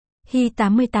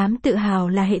hi88 tự hào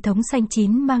là hệ thống xanh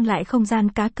chín mang lại không gian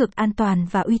cá cược an toàn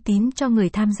và uy tín cho người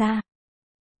tham gia.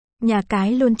 Nhà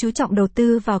cái luôn chú trọng đầu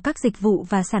tư vào các dịch vụ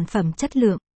và sản phẩm chất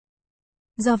lượng.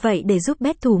 Do vậy, để giúp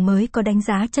bet thủ mới có đánh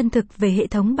giá chân thực về hệ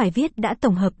thống, bài viết đã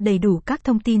tổng hợp đầy đủ các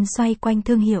thông tin xoay quanh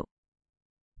thương hiệu.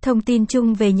 Thông tin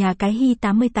chung về nhà cái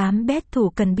hi88 bet thủ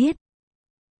cần biết.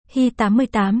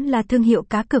 Hi88 là thương hiệu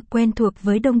cá cược quen thuộc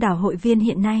với đông đảo hội viên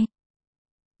hiện nay.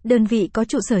 Đơn vị có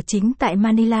trụ sở chính tại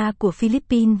Manila của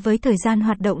Philippines với thời gian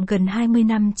hoạt động gần 20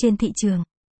 năm trên thị trường.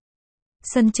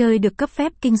 Sân chơi được cấp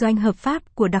phép kinh doanh hợp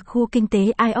pháp của đặc khu kinh tế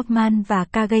Isle of Man và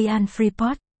Cagayan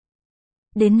Freeport.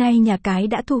 Đến nay nhà cái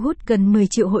đã thu hút gần 10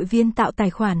 triệu hội viên tạo tài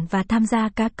khoản và tham gia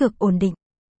cá cược ổn định.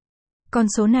 Con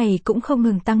số này cũng không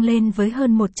ngừng tăng lên với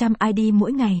hơn 100 ID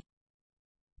mỗi ngày.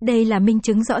 Đây là minh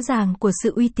chứng rõ ràng của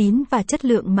sự uy tín và chất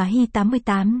lượng mà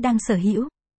hi88 đang sở hữu.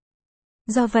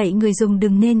 Do vậy, người dùng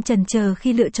đừng nên chần chờ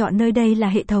khi lựa chọn nơi đây là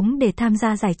hệ thống để tham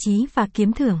gia giải trí và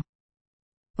kiếm thưởng.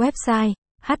 Website: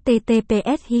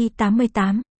 https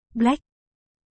hi88.black